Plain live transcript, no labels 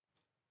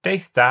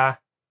Death da,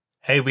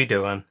 how we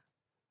doing?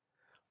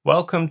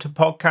 Welcome to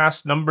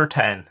podcast number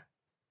 10.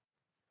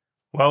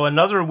 Well,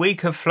 another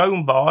week have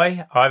flown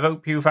by. I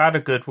hope you've had a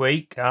good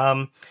week.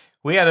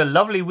 We had a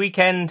lovely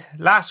weekend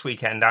last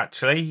weekend,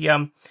 actually.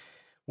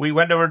 We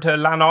went over to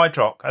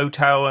Lanidrock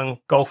Hotel and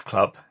Golf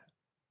Club.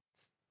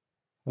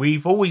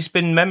 We've always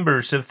been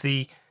members of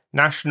the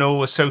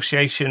National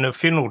Association of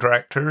Funeral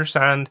Directors,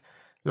 and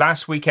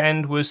last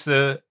weekend was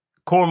the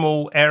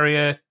Cornwall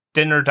area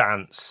dinner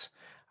dance.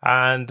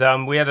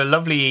 And we had a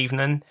lovely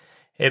evening.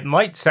 It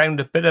might sound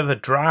a bit of a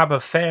drab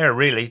affair,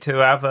 really, to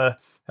have a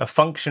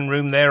function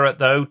room there at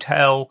the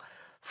hotel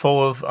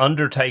full of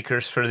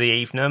undertakers for the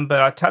evening.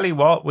 But I tell you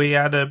what, we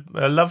had a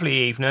lovely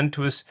evening. It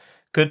was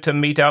good to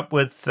meet up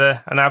with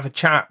and have a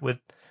chat with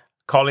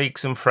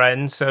colleagues and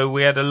friends. So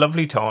we had a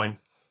lovely time.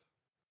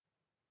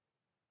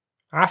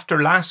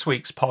 After last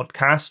week's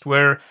podcast,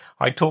 where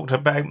I talked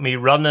about me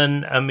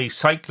running and me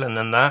cycling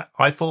and that,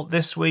 I thought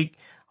this week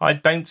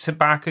I'd bounce it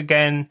back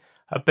again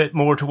a bit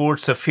more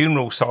towards the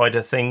funeral side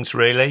of things,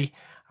 really,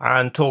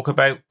 and talk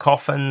about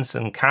coffins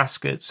and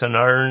caskets and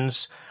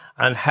urns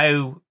and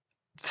how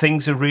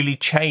things have really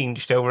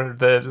changed over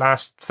the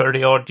last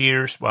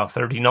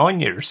 39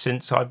 years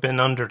since I've been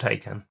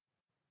undertaken.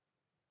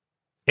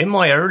 In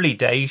my early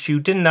days, you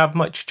didn't have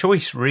much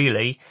choice,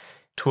 really.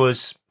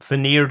 'Twas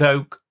veneered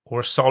oak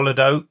or solid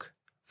oak,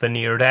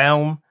 veneered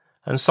elm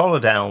and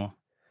solid elm.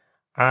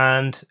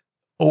 And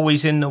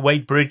always in the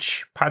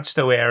Wadebridge,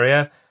 Padstow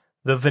area,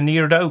 the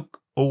veneered oak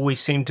always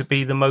seemed to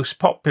be the most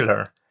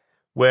popular,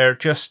 where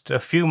just a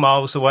few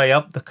miles away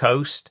up the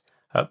coast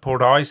at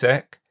Port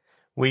Isaac,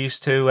 we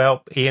used to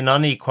help Ian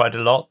Unney quite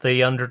a lot,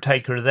 the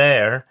undertaker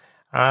there,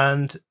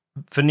 and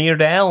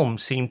veneered elm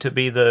seemed to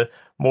be the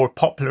more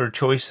popular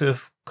choice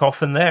of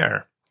coffin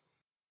there.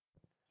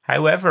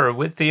 However,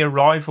 with the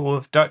arrival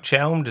of Dutch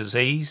elm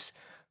disease,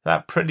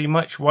 that pretty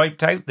much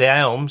wiped out the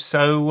elm,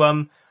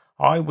 so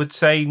I would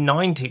say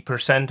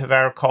 90% of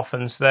our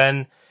coffins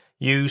then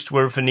used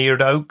were veneered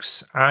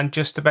oaks, and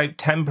just about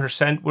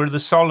 10% were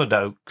the solid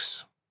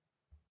oaks.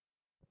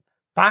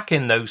 Back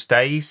in those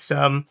days,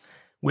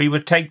 we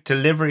would take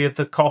delivery of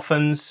the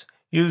coffins,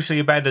 usually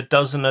about a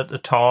dozen at a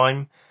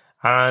time,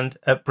 and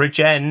at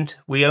Bridgend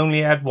we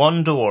only had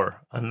one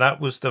door, and that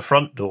was the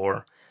front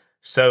door.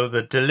 So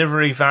the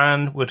delivery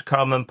van would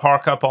come and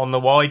park up on the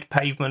wide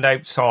pavement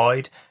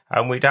outside,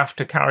 and we'd have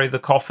to carry the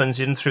coffins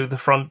in through the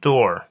front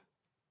door.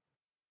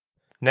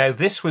 Now,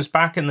 this was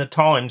back in the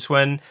times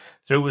when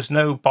there was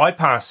no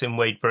bypass in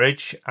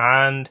Wadebridge,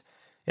 and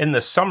in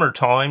the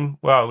summertime,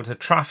 the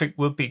traffic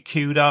would be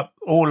queued up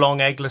all along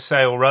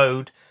Egglesale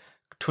Road.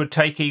 'Twould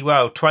take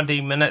you,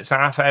 20 minutes,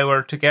 half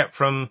hour to get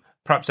from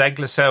perhaps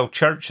Egglesale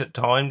Church at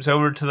times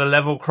over to the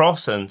level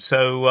crossing.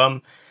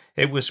 So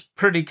it was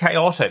pretty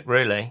chaotic,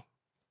 really.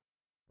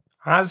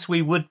 As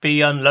we would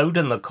be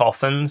unloading the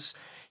coffins,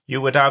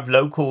 you would have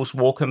locals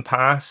walking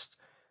past.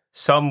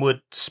 Some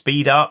would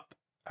speed up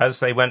as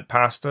they went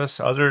past us,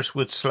 others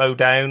would slow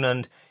down,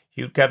 and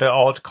you'd get an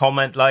odd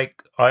comment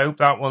like, "I hope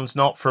that one's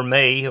not for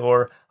me,"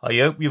 or "I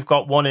hope you've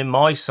got one in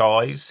my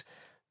size."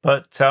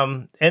 But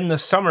in the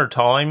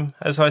summertime,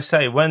 as I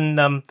say, when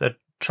the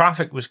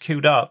traffic was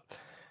queued up,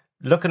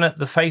 looking at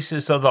the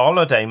faces of the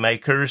holiday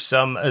makers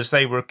as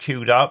they were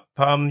queued up,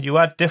 you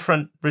had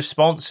different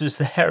responses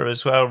there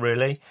as well,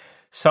 really.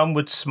 Some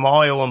would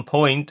smile and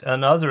point,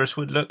 and others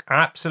would look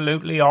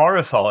absolutely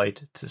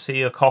horrified to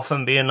see a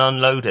coffin being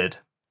unloaded.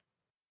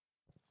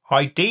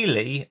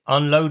 Ideally,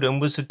 unloading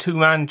was a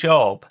two-man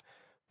job,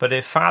 but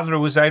if Father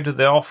was out of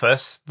the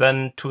office,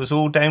 then 'twas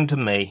all down to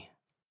me.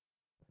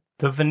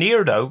 The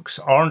veneered oaks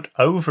aren't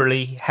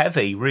overly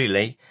heavy,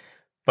 really,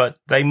 but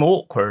they're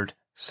awkward,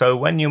 so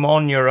when you're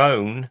on your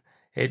own,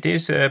 it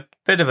is a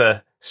bit of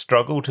a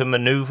struggle to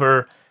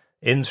manoeuvre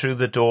in through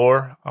the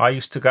door. I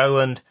used to go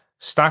and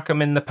stack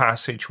them in the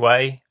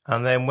passageway,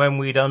 and then when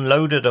we'd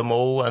unloaded them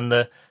all and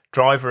the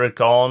driver had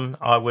gone,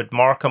 I would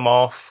mark them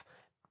off,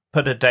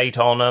 put a date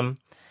on them,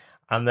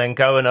 and then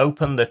go and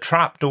open the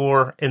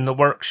trapdoor in the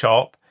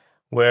workshop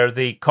where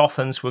the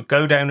coffins would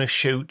go down a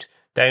chute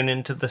down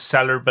into the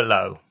cellar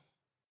below.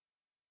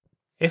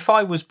 If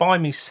I was by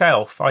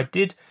myself, I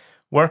did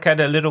work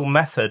out a little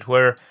method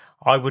where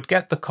I would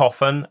get the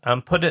coffin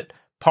and put it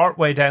part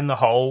way down the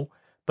hole,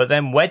 but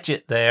then wedge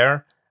it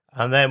there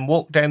and then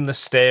walk down the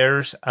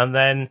stairs, and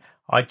then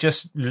I'd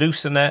just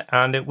loosen it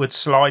and it would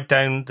slide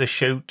down the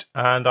chute,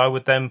 and I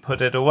would then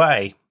put it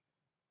away.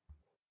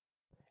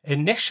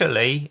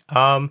 Initially,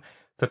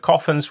 the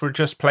coffins were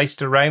just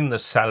placed around the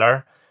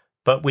cellar,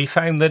 but we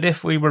found that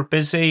if we were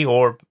busy,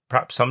 or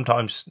perhaps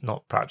sometimes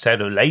not perhaps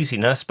out of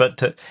laziness,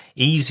 but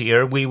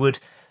easier, we would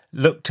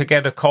look to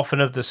get a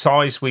coffin of the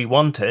size we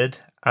wanted,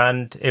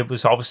 and it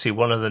was obviously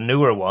one of the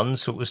newer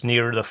ones, so it was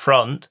nearer the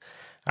front,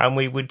 and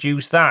we would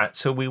use that.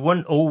 So we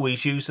weren't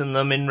always using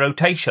them in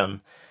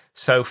rotation.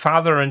 So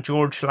Father and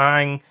George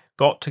Lang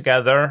got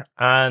together,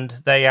 and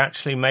they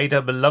actually made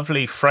up a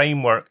lovely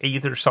framework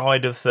either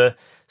side of the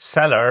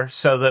cellar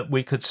so that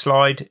we could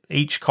slide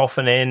each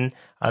coffin in,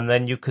 and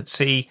then you could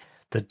see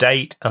the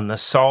date and the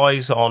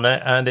size on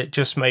it, and it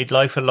just made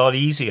life a lot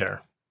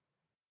easier.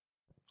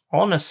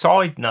 On a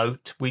side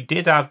note, we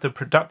did have the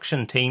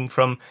production team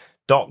from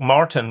Doc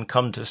Martin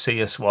come to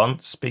see us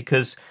once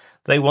because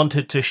they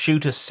wanted to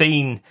shoot a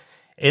scene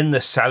in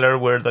the cellar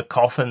where the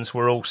coffins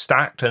were all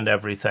stacked and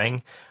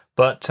everything.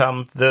 But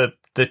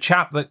the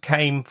chap that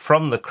came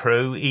from the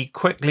crew, he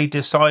quickly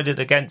decided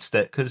against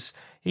it because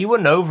he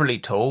wasn't overly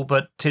tall,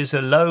 but 'tis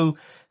a low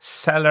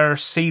cellar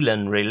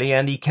ceiling really,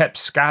 and he kept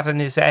scatting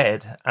his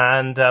head.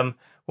 And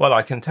well,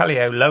 I can tell you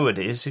how low it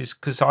is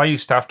because I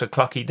used to have to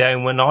clucky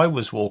down when I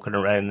was walking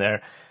around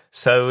there.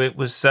 So it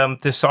was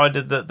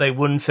decided that they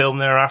wouldn't film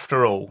there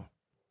after all.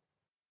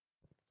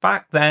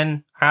 Back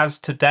then, as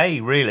today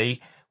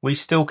really, we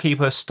still keep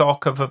a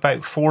stock of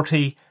about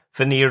 40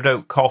 veneered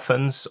oak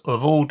coffins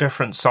of all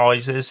different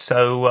sizes.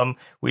 So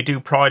we do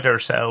pride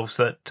ourselves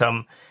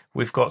that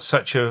we've got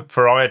such a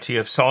variety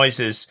of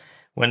sizes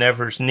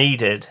whenever's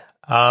needed.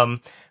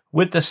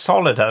 With the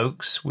solid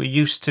oaks, we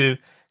used to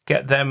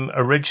get them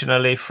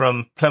originally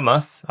from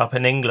Plymouth up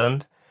in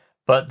England,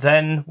 but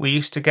then we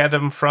used to get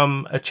them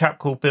from a chap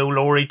called Bill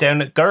Lawry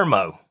down at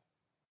Gurmo.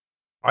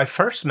 I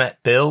first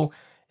met Bill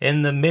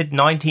in the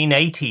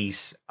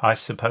mid-1980s, I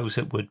suppose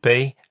it would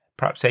be,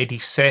 perhaps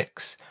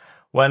 86,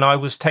 when I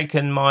was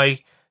taking my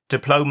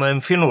diploma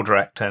in funeral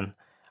directing.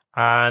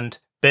 And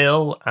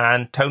Bill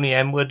and Tony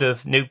Emwood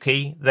of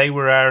Newquay, they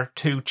were our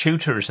two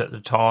tutors at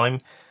the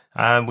time.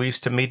 And we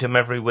used to meet them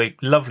every week.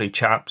 Lovely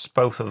chaps,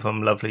 both of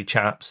them lovely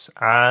chaps.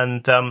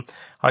 And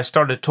I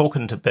started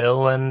talking to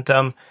Bill,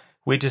 and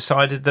we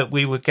decided that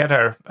we would get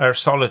our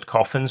solid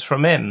coffins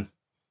from him.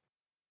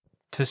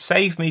 To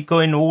save me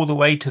going all the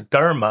way to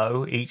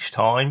Gurmo each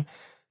time,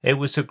 it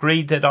was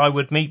agreed that I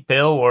would meet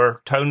Bill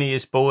or Tony,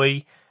 his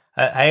boy,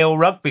 at Hale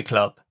Rugby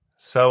Club.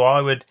 So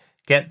I would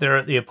get there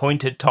at the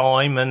appointed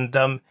time, and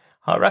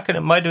I reckon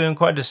it might have been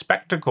quite a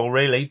spectacle,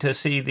 really, to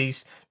see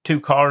these two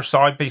cars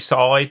side by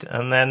side,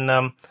 and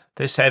then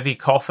this heavy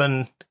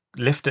coffin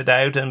lifted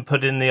out and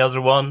put in the other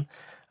one,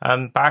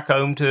 and back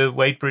home to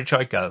Wadebridge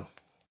I go.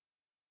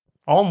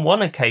 On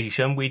one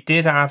occasion, we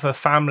did have a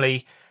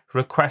family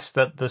request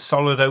that the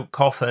solid oak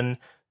coffin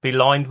be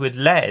lined with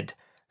lead.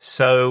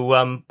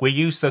 So we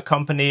used the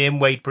company in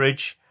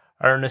Wadebridge,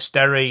 Ernest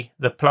Derry,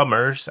 the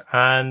plumbers,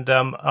 and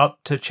up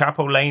to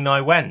Chapel Lane I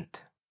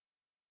went.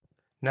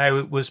 Now,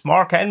 it was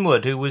Mark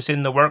Enwood who was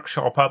in the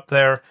workshop up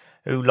there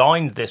who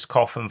lined this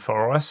coffin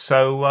for us.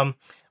 So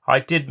I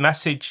did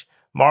message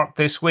Mark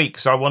this week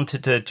because I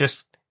wanted to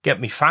just get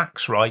me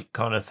facts right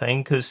kind of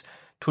thing, because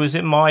it was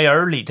in my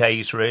early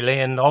days really,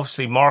 and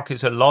obviously Mark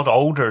is a lot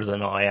older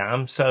than I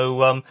am.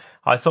 So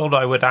I thought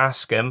I would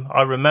ask him.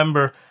 I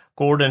remember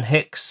Gordon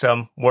Hicks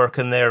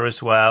working there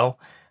as well,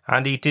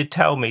 and he did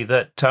tell me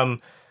that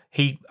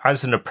he,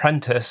 as an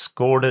apprentice,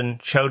 Gordon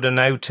showed him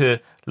how to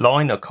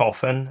line a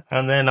coffin,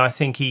 and then I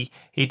think he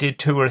did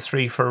 2 or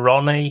 3 for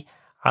Ronnie,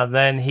 and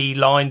then he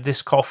lined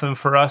this coffin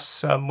for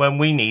us when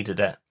we needed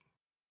it.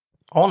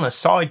 On a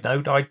side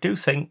note, I do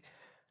think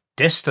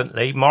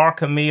distantly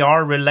Mark and me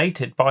are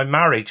related by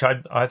marriage.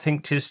 I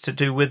think 'tis to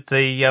do with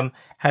the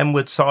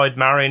Henwood side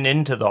marrying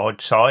into the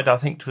Hodge side. I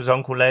think 'twas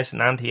Uncle Les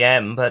and Auntie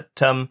Em, but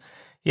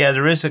yeah,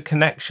 there is a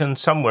connection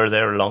somewhere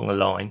there along the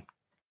line.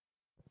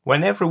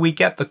 Whenever we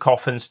get the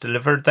coffins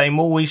delivered, they're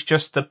always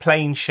just the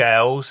plain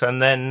shells,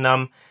 and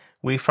then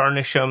we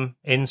furnish them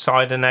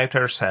inside and out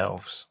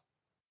ourselves.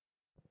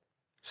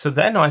 So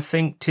then I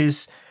think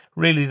 'tis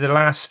really the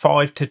last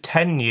 5 to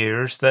 10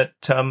 years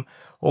that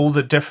all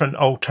the different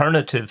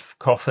alternative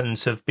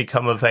coffins have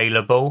become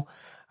available,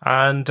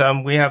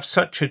 and we have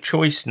such a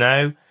choice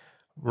now,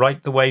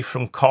 right the way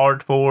from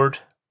cardboard,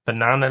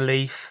 banana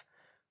leaf,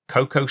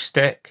 cocoa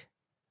stick,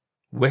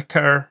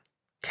 wicker,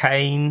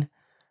 cane,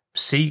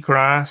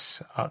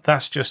 seagrass.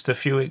 That's just a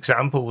few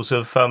examples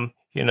of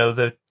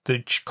the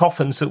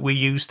coffins that we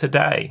use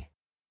today.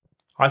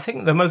 I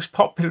think the most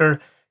popular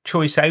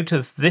choice out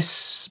of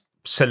this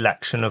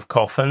selection of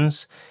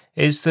coffins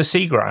is the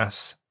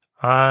seagrass,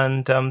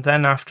 and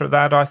then after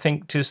that I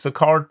think 'tis the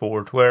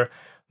cardboard, where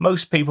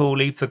most people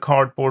leave the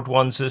cardboard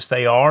ones as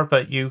they are,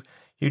 but you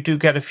do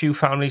get a few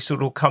families that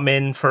will come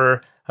in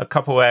for a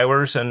couple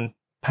hours and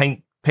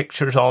paint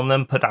pictures on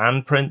them, put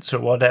handprints or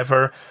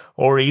whatever,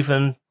 or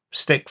even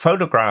stick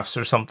photographs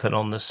or something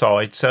on the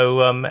side.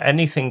 So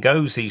anything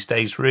goes these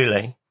days,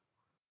 really.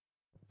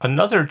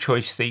 Another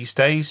choice these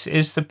days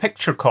is the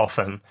picture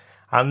coffin,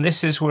 and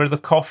this is where the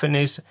coffin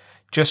is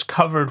just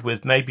covered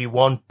with maybe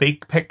one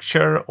big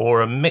picture or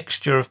a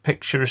mixture of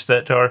pictures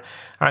that are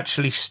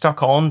actually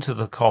stuck onto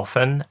the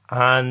coffin,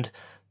 and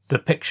the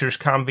pictures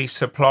can be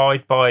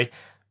supplied by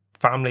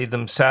family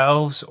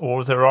themselves,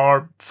 or there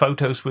are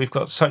photos. We've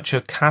got such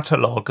a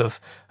catalogue of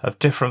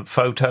different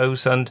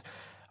photos, and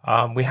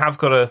we have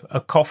got a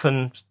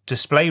coffin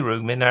display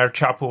room in our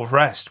chapel of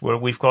rest where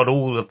we've got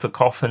all of the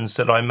coffins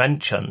that I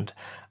mentioned,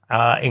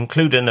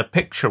 including a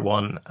picture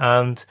one,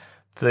 and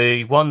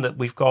the one that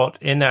we've got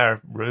in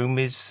our room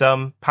is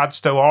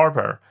Padstow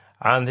Arbour,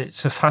 and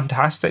it's a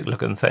fantastic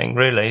looking thing,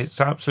 really. It's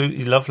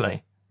absolutely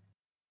lovely.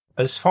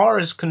 As far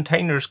as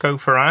containers go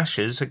for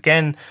ashes,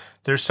 again,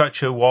 there's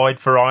such a wide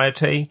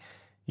variety.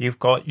 You've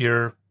got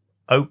your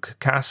oak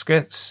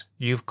caskets,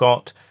 you've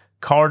got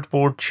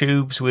cardboard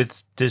tubes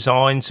with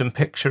designs and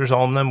pictures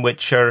on them,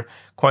 which are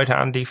quite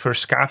handy for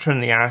scattering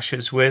the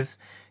ashes with.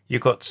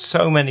 You've got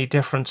so many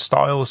different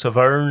styles of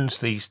urns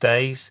these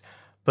days,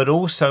 but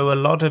also a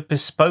lot of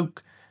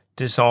bespoke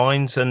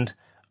designs and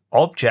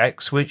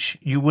objects which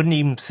you wouldn't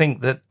even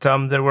think that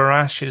there were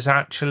ashes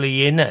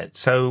actually in it.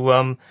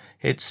 So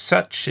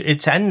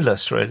it's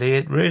endless, really.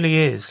 It really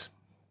is.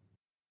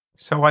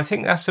 So I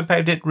think that's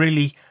about it,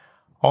 really,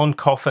 on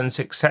coffins,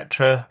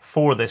 etc.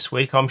 for this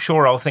week. I'm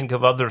sure I'll think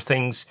of other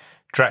things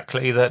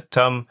directly that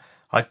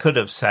I could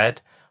have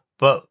said.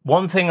 But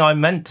one thing I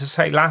meant to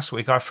say last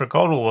week, I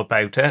forgot all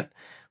about it,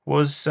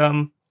 was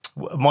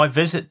my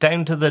visit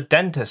down to the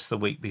dentist the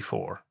week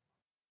before.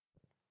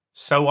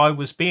 So I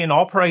was being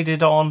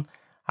operated on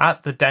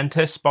at the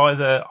dentist by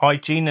the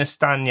hygienist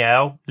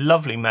Danielle,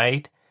 lovely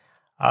maid.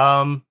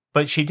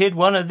 But she did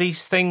one of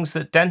these things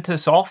that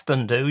dentists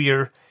often do.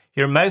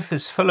 Your mouth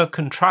is full of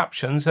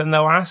contraptions and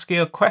they'll ask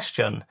you a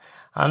question.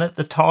 And at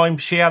the time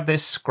she had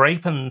this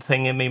scraping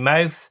thing in my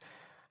mouth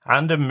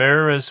and a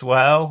mirror as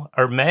well.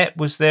 Her mate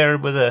was there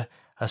with a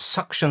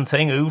suction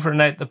thing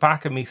hoovering out the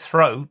back of my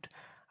throat.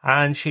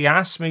 And she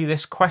asked me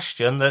this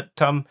question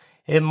that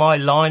in my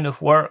line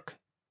of work,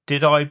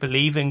 did I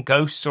believe in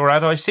ghosts or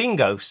had I seen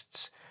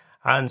ghosts?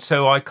 And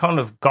so I kind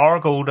of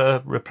gargled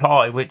a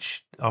reply,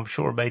 which I'm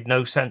sure made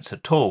no sense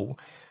at all.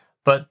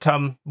 But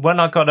when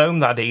I got home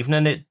that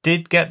evening, it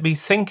did get me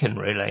thinking,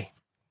 really.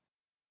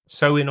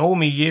 So in all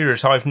my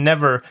years, I've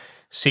never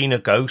seen a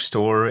ghost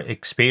or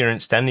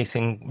experienced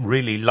anything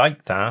really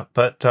like that.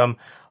 But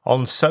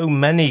on so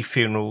many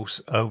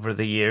funerals over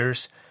the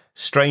years,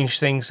 strange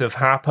things have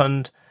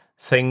happened,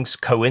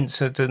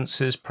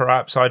 coincidences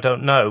perhaps, I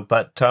don't know.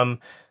 But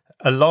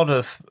a lot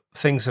of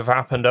things have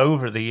happened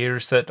over the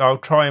years that I'll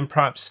try and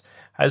perhaps,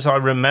 as I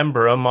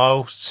remember them,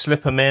 I'll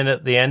slip them in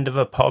at the end of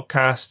a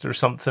podcast or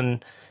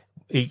something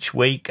each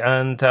week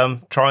and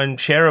try and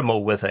share them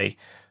all with you.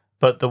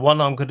 But the one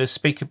I'm going to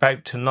speak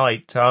about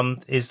tonight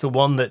is the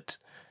one that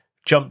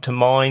jumped to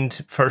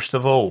mind first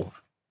of all.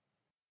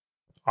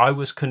 I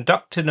was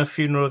conducting a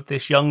funeral of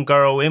this young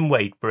girl in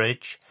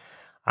Wadebridge,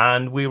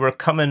 and we were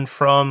coming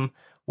from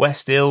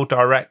West Hill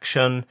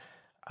direction,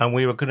 and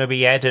we were going to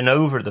be heading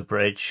over the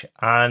bridge.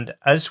 And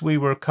as we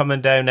were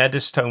coming down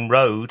Eddystone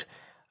Road,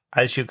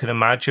 as you can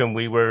imagine,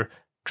 we were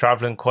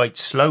travelling quite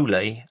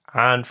slowly.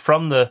 And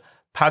from the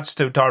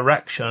Padstow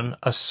direction,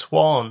 a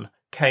swan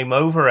came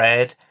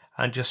overhead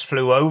and just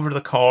flew over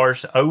the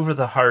cars, over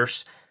the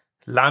hearse,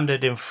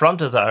 landed in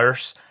front of the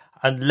hearse,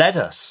 and led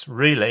us,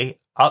 really,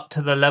 up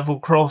to the level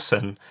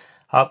crossing,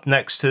 up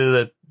next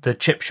to the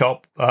chip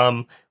shop,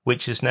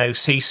 which is now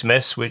C.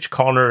 Smith's, which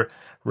Connor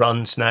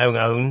runs now,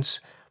 owns.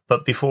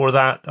 But before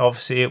that,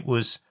 obviously, it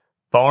was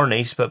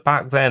Barney's, but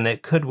back then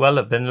it could well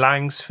have been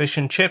Lang's Fish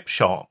and Chip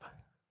Shop.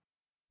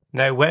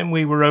 Now, when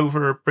we were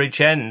over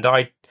Bridgend,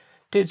 I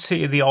did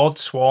see the odd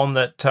swan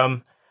that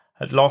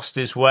had lost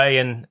his way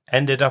and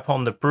ended up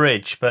on the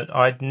bridge, but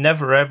I'd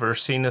never ever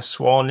seen a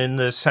swan in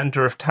the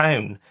centre of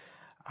town.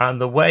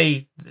 And the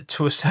way, it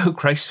was so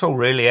graceful,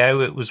 really, how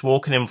it was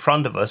walking in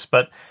front of us.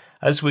 But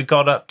as we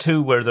got up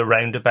to where the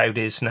roundabout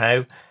is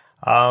now,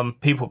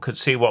 people could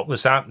see what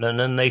was happening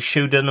and they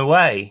shooed it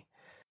away.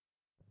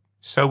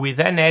 So we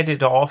then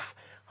headed off.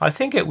 I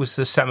think it was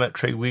the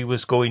cemetery we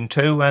was going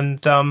to.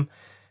 And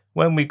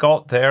when we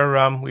got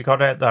there, we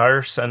got out the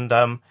hearse and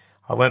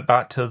I went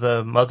back to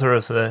the mother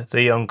of the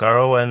young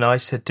girl and I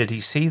said, "Did he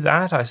see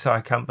that?" I said,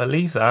 "I can't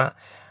believe that."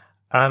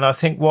 And I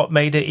think what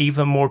made it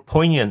even more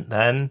poignant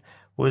then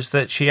was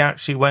that she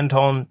actually went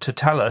on to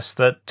tell us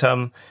that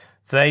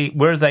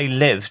where they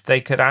lived,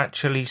 they could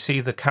actually see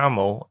the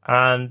camel,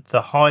 and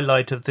the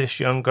highlight of this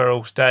young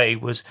girl's day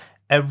was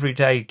every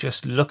day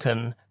just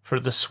looking for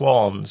the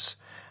swans.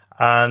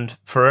 And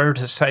for her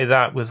to say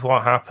that with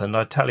what happened,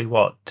 I tell you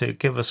what, to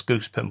give us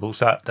goose pimples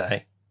that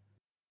day.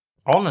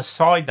 On a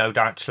side note,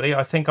 actually,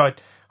 I think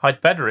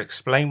I'd better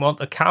explain what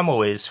the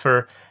camel is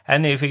for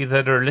any of you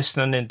that are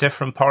listening in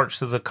different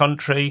parts of the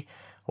country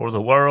or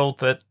the world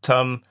that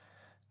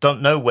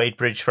don't know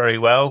Wadebridge very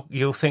well.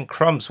 You'll think,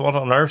 crumbs, what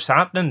on earth's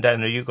happening down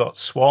there? You got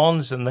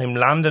swans and them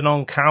landing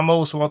on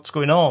camels. What's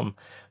going on?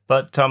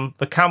 But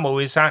the camel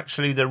is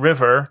actually the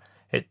river.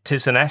 It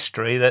is an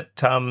estuary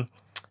that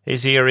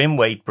is here in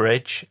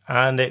Wadebridge,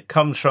 and it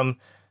comes from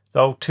the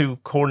old two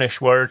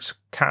Cornish words,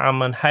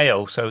 cam and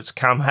hale. So it's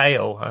cam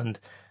hale, and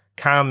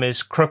cam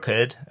is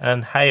crooked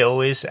and hale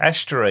is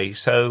estuary.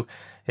 So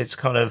it's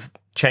kind of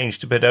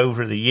changed a bit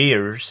over the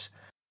years.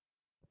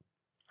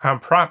 And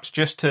perhaps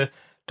just to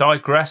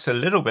digress a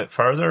little bit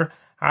further,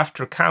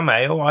 after cam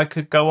ale, I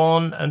could go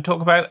on and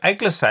talk about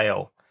eggless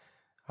ale.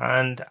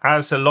 And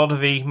as a lot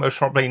of you most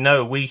probably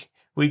know, we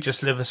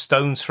just live a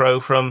stone's throw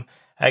from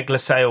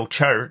Eggless Ale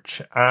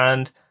Church,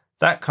 and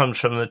that comes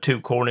from the two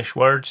Cornish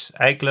words,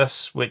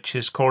 eggless, which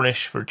is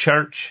Cornish for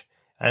church,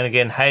 and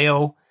again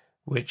hale,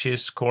 which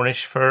is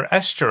Cornish for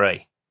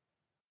estuary.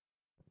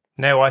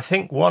 Now, I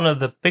think one of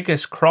the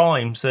biggest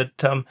crimes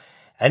that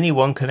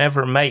anyone can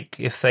ever make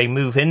if they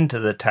move into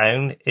the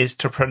town is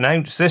to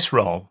pronounce this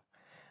wrong.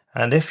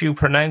 And if you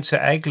pronounce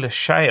it Eglis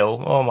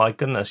Shale, oh my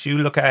goodness, you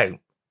look out.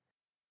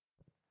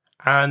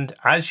 And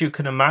as you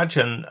can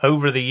imagine,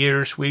 over the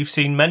years, we've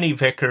seen many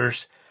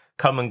vicars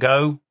come and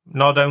go,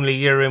 not only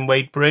here in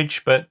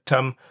Wadebridge, but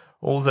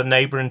all the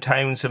neighbouring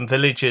towns and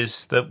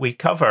villages that we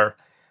cover.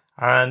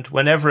 And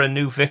whenever a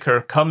new vicar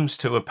comes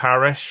to a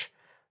parish,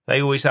 they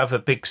always have a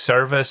big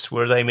service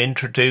where they're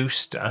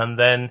introduced, and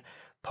then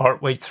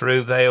partway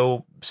through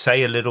they'll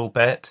say a little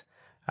bit.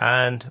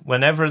 And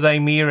whenever they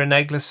meet in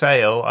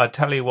Eglisale, I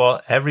tell you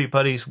what,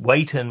 everybody's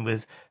waiting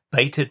with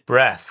bated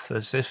breath,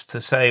 as if to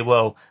say,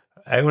 well,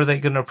 how are they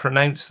going to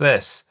pronounce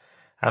this?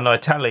 And I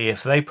tell you,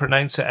 if they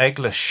pronounce it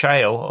Eglis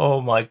Shale, oh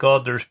my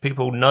God, there's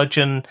people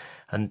nudging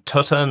and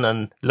tutting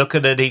and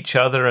looking at each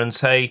other and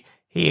say,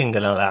 he ain't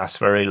going to last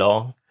very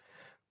long.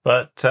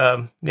 But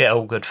yeah,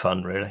 all good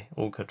fun, really.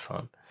 All good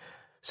fun.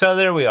 So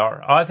there we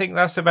are. I think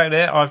that's about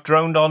it. I've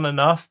droned on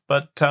enough,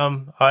 but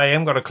I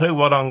haven't got a clue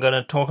what I'm going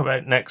to talk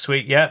about next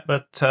week yet,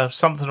 but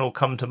something will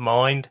come to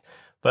mind.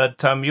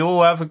 But you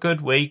all have a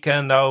good week,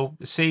 and I'll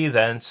see you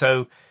then.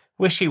 So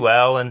wish you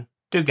well, and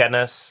do get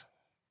us.